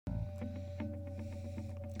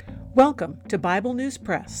Welcome to Bible News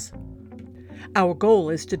Press. Our goal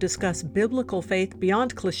is to discuss biblical faith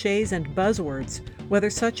beyond cliches and buzzwords, whether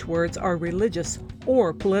such words are religious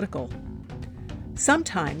or political.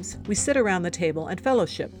 Sometimes we sit around the table and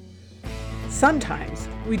fellowship. Sometimes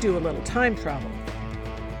we do a little time travel.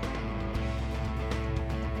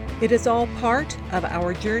 It is all part of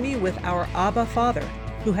our journey with our Abba Father,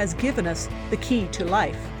 who has given us the key to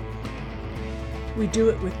life. We do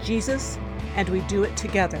it with Jesus, and we do it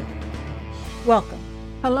together. Welcome.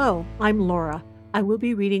 Hello, I'm Laura. I will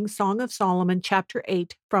be reading Song of Solomon, chapter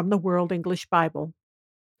 8 from the World English Bible.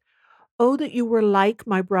 Oh, that you were like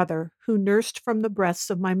my brother, who nursed from the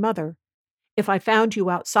breasts of my mother. If I found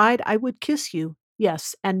you outside, I would kiss you.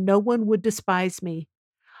 Yes, and no one would despise me.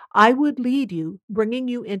 I would lead you, bringing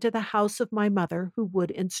you into the house of my mother, who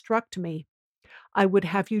would instruct me. I would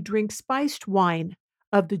have you drink spiced wine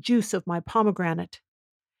of the juice of my pomegranate.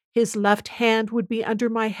 His left hand would be under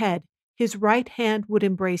my head, his right hand would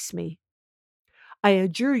embrace me. I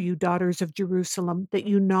adjure you, daughters of Jerusalem, that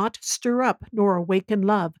you not stir up nor awaken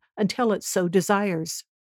love until it so desires.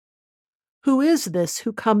 Who is this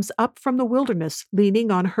who comes up from the wilderness,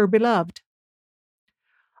 leaning on her beloved?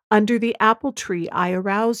 Under the apple tree I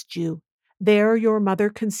aroused you. There your mother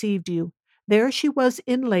conceived you. There she was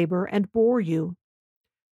in labor and bore you.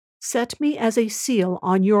 Set me as a seal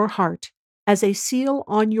on your heart, as a seal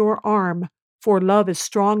on your arm, for love is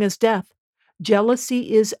strong as death.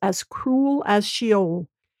 Jealousy is as cruel as Sheol.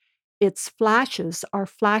 Its flashes are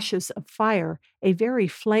flashes of fire, a very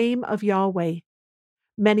flame of Yahweh.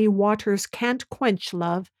 Many waters can't quench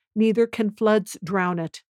love, neither can floods drown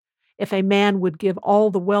it. If a man would give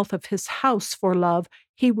all the wealth of his house for love,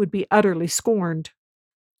 he would be utterly scorned.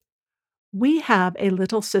 We have a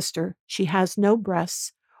little sister. She has no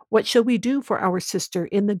breasts. What shall we do for our sister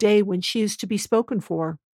in the day when she is to be spoken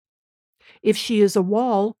for? If she is a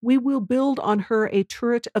wall, we will build on her a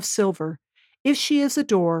turret of silver. If she is a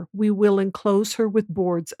door, we will enclose her with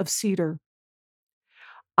boards of cedar.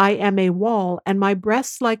 I am a wall, and my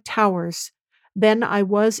breasts like towers. Then I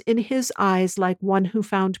was in his eyes like one who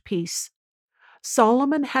found peace.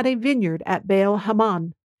 Solomon had a vineyard at Baal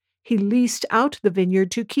Hamon. He leased out the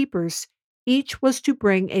vineyard to keepers. Each was to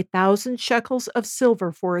bring 1,000 shekels of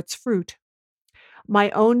silver for its fruit.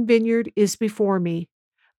 My own vineyard is before me.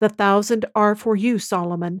 The 1,000 are for you,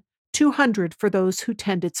 Solomon, 200 for those who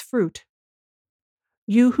tend its fruit.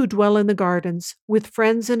 You who dwell in the gardens, with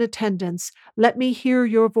friends and attendants, let me hear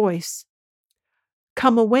your voice.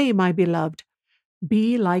 Come away, my beloved.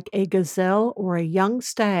 Be like a gazelle or a young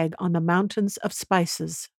stag on the mountains of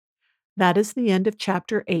spices. That is the end of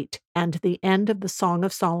chapter 8 and the end of the Song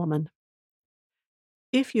of Solomon.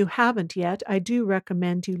 If you haven't yet, I do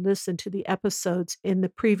recommend you listen to the episodes in the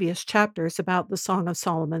previous chapters about the Song of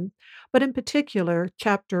Solomon, but in particular,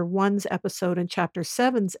 chapter 1's episode and chapter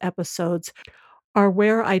 7's episodes are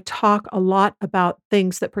where I talk a lot about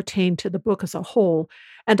things that pertain to the book as a whole,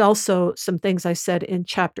 and also some things I said in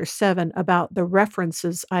chapter 7 about the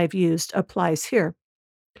references I've used applies here.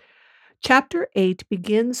 Chapter 8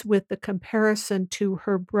 begins with the comparison to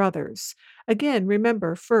her brothers. Again,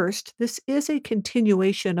 remember, first, this is a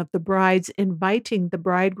continuation of the bride's inviting the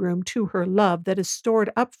bridegroom to her love that is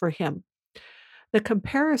stored up for him. The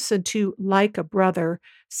comparison to like a brother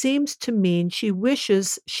seems to mean she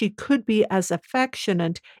wishes she could be as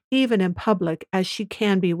affectionate, even in public, as she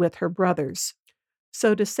can be with her brothers.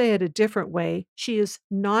 So, to say it a different way, she is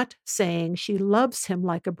not saying she loves him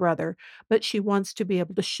like a brother, but she wants to be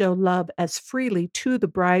able to show love as freely to the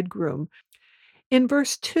bridegroom. In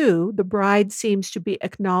verse 2, the bride seems to be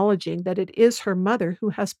acknowledging that it is her mother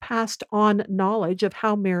who has passed on knowledge of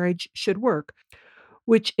how marriage should work,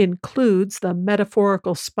 which includes the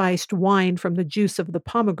metaphorical spiced wine from the juice of the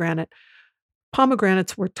pomegranate.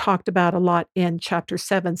 Pomegranates were talked about a lot in chapter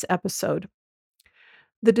 7's episode.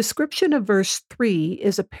 The description of verse 3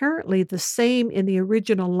 is apparently the same in the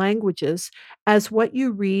original languages as what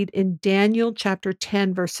you read in Daniel chapter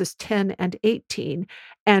 10, verses 10 and 18,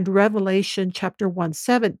 and Revelation chapter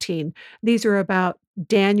 1:17. These are about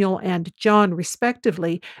Daniel and John,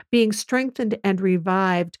 respectively, being strengthened and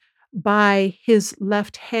revived by his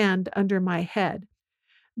left hand under my head.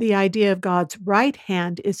 The idea of God's right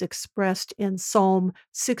hand is expressed in Psalm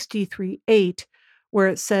 63:8, where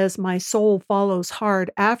it says, "My soul follows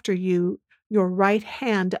hard after you, your right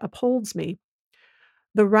hand upholds me."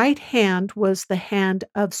 The right hand was the hand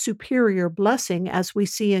of superior blessing, as we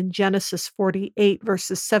see in Genesis 48,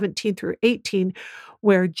 verses 17 through 18,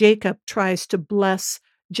 where Jacob tries to bless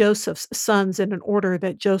Joseph's sons in an order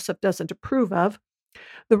that Joseph doesn't approve of.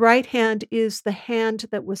 The right hand is the hand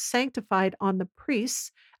that was sanctified on the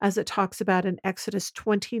priests, as it talks about in Exodus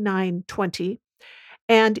 29:20.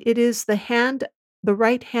 And it is the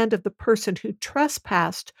right hand of the person who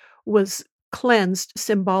trespassed was cleansed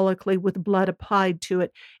symbolically with blood applied to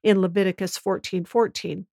it in Leviticus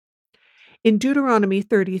 14:14. In Deuteronomy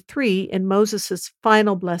 33, in Moses'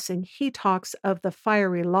 final blessing, he talks of the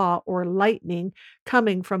fiery law or lightning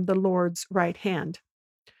coming from the Lord's right hand.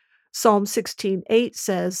 Psalm 16:8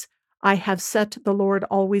 says, I have set the Lord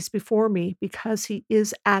always before me, because he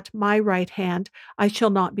is at my right hand, I shall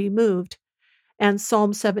not be moved. And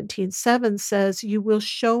Psalm 17:7 says, you will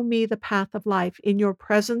show me the path of life. In your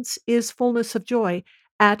presence is fullness of joy.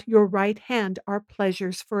 At your right hand are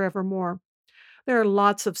pleasures forevermore. There are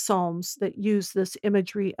lots of psalms that use this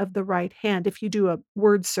imagery of the right hand. If you do a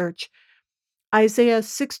word search, Isaiah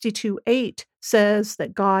 62:8 says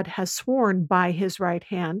that God has sworn by his right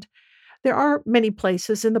hand. There are many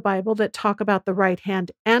places in the Bible that talk about the right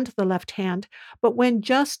hand and the left hand, but when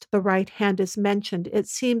just the right hand is mentioned, it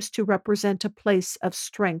seems to represent a place of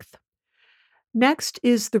strength. Next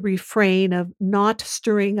is the refrain of not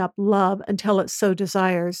stirring up love until it so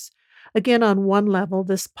desires. Again, on one level,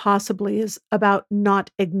 this possibly is about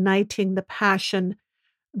not igniting the passion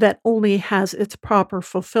that only has its proper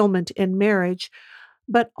fulfillment in marriage,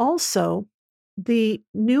 but also the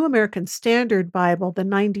New American Standard Bible, the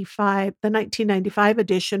 1995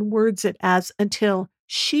 edition, words it as until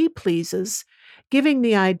she pleases, giving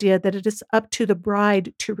the idea that it is up to the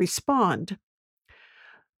bride to respond.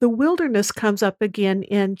 The wilderness comes up again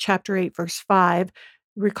in chapter 8, verse 5.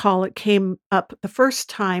 Recall it came up the first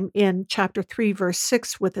time in chapter 3, verse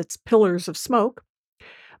 6 with its pillars of smoke.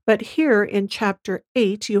 But here in chapter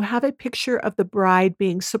 8, you have a picture of the bride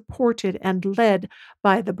being supported and led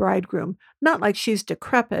by the bridegroom, not like she's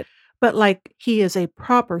decrepit, but like he is a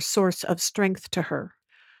proper source of strength to her.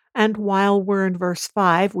 And while we're in verse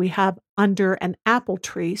 5, we have under an apple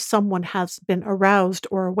tree, someone has been aroused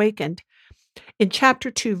or awakened. In chapter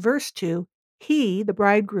 2, verse 2, he, the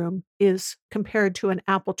bridegroom, is compared to an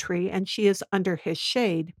apple tree, and she is under his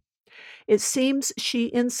shade. It seems she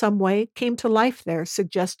in some way came to life there,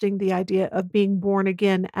 suggesting the idea of being born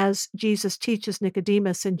again, as Jesus teaches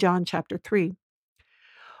Nicodemus in John chapter 3.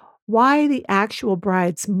 Why the actual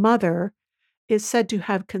bride's mother is said to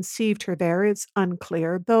have conceived her there is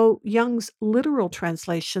unclear, though Young's literal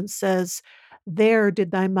translation says, there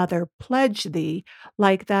did thy mother pledge thee,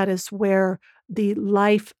 like that is where the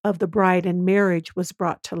life of the bride in marriage was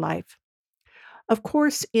brought to life. Of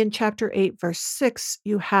course, in chapter 8, verse 6,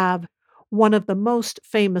 you have one of the most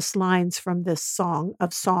famous lines from this song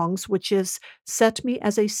of songs, which is, set me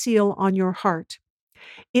as a seal on your heart.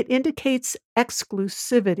 It indicates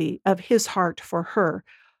exclusivity of his heart for her,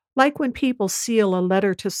 like when people seal a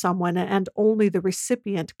letter to someone and only the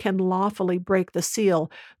recipient can lawfully break the seal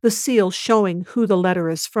showing who the letter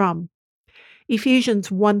is from. Ephesians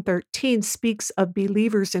 1:13 speaks of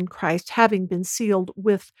believers in Christ having been sealed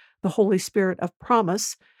with the Holy Spirit of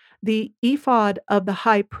promise. The ephod of the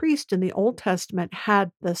high priest in the Old Testament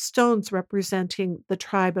had the stones representing the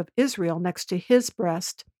tribe of Israel next to his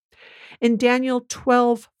breast. In Daniel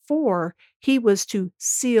 12:4, he was to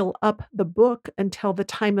seal up the book until the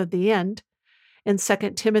time of the end. In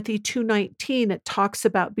 2 Timothy 2:19, it talks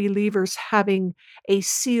about believers having a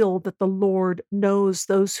seal that the Lord knows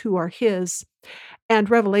those who are his. And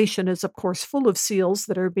Revelation is, of course, full of seals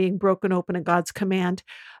that are being broken open at God's command.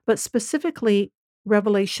 But specifically,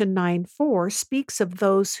 Revelation 9:4 speaks of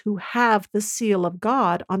those who have the seal of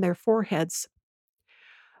God on their foreheads.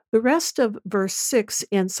 The rest of verse 6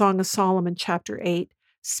 in Song of Solomon, chapter 8,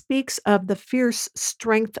 speaks of the fierce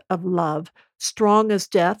strength of love, strong as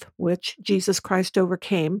death, which Jesus Christ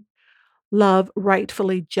overcame, love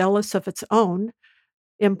rightfully jealous of its own,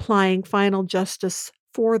 implying final justice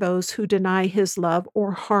for those who deny his love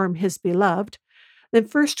or harm his beloved. Then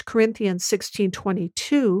 1 Corinthians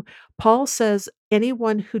 16:22, Paul says,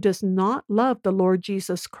 anyone who does not love the Lord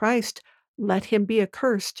Jesus Christ, let him be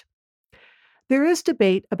accursed. There is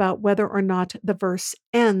debate about whether or not the verse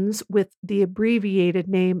ends with the abbreviated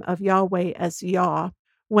name of Yahweh as Yah,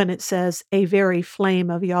 when it says, a very flame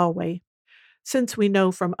of Yahweh. Since we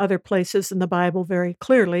know from other places in the Bible very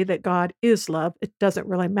clearly that God is love, it doesn't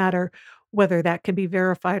really matter whether that can be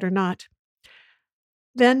verified or not.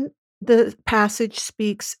 Then the passage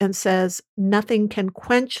speaks and says, nothing can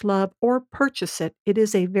quench love or purchase it. It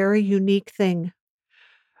is a very unique thing.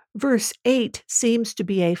 Verse 8 seems to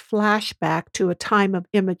be a flashback to a time of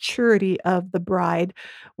immaturity of the bride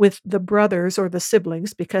with the brothers or the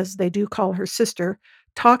siblings, because they do call her sister,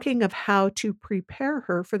 talking of how to prepare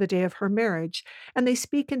her for the day of her marriage, and they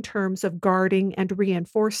speak in terms of guarding and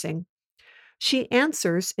reinforcing. She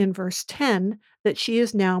answers in verse 10 that she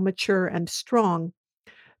is now mature and strong,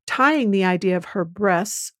 tying the idea of her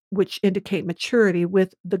breasts, which indicate maturity,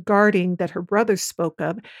 with the guarding that her brothers spoke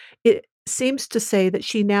of. It seems to say that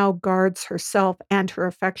she now guards herself and her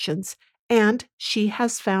affections, and she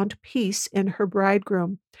has found peace in her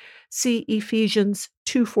bridegroom. See Ephesians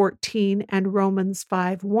 2:14 and Romans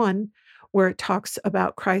 5:1, where it talks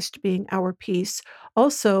about Christ being our peace.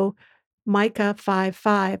 Also, Micah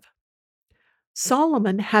 5:5.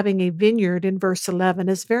 Solomon having a vineyard in verse 11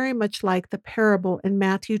 is very much like the parable in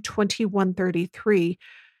Matthew 21:33.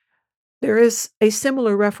 There is a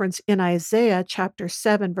similar reference in Isaiah chapter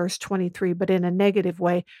 7, verse 23, but in a negative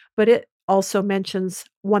way, but it also mentions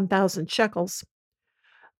 1,000 shekels.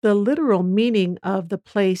 The literal meaning of the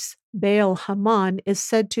place Baal Haman is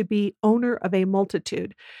said to be owner of a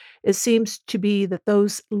multitude. It seems to be that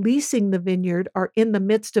those leasing the vineyard are in the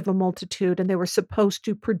midst of a multitude and they were supposed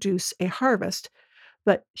to produce a harvest.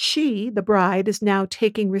 But she, the bride, is now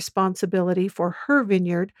taking responsibility for her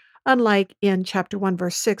vineyard, unlike in chapter 1,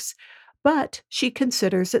 verse 6. But she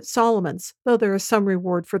considers it Solomon's, though there is some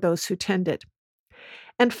reward for those who tend it.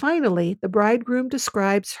 And finally, the bridegroom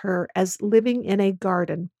describes her as living in a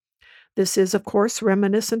garden. This is, of course,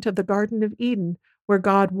 reminiscent of the Garden of Eden, where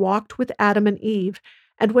God walked with Adam and Eve,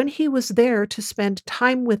 and when he was there to spend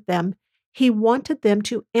time with them, he wanted them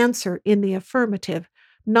to answer in the affirmative,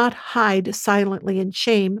 not hide silently in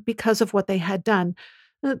shame because of what they had done.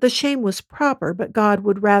 The shame was proper, but God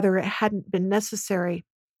would rather it hadn't been necessary.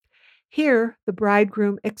 Here, the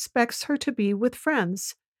bridegroom expects her to be with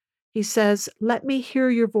friends. He says, "Let me hear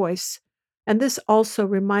your voice." And this also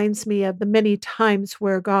reminds me of the many times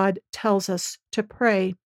where God tells us to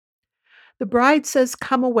pray. The bride says,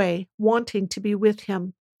 "Come away," wanting to be with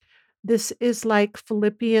him. This is like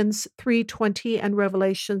Philippians 3:20 and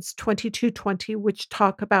Revelations 22:20, which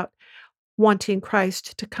talk about wanting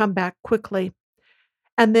Christ to come back quickly.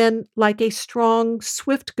 And then, like a strong,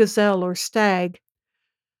 swift gazelle or stag,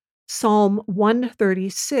 Psalm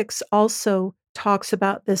 136 also talks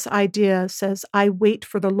about this idea, says, "I wait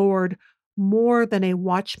for the Lord more than a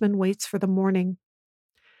watchman waits for the morning."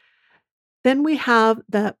 Then we have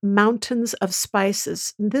the mountains of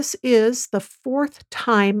spices. This is the fourth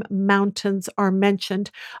time mountains are mentioned,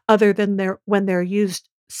 other than when they're used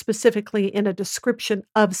specifically in a description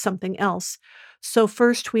of something else. So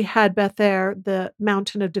first we had Bether, the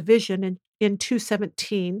mountain of division, in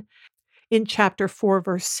 2:17. In chapter 4,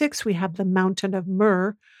 verse 6, we have the mountain of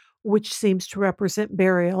myrrh, which seems to represent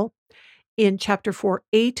burial. In chapter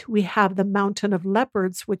 4:8, we have the mountain of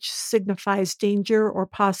leopards, which signifies danger or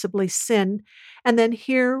possibly sin. And then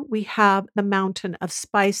here we have the mountain of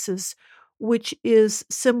spices, which is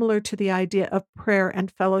similar to the idea of prayer and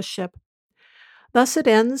fellowship. Thus, it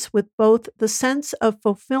ends with both the sense of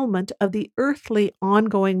fulfillment of the earthly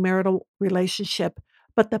ongoing marital relationship,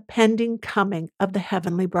 but the pending coming of the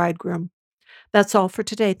heavenly bridegroom. That's all for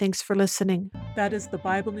today. Thanks for listening. That is the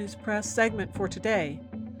Bible News Press segment for today,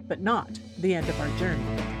 but not the end of our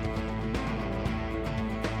journey.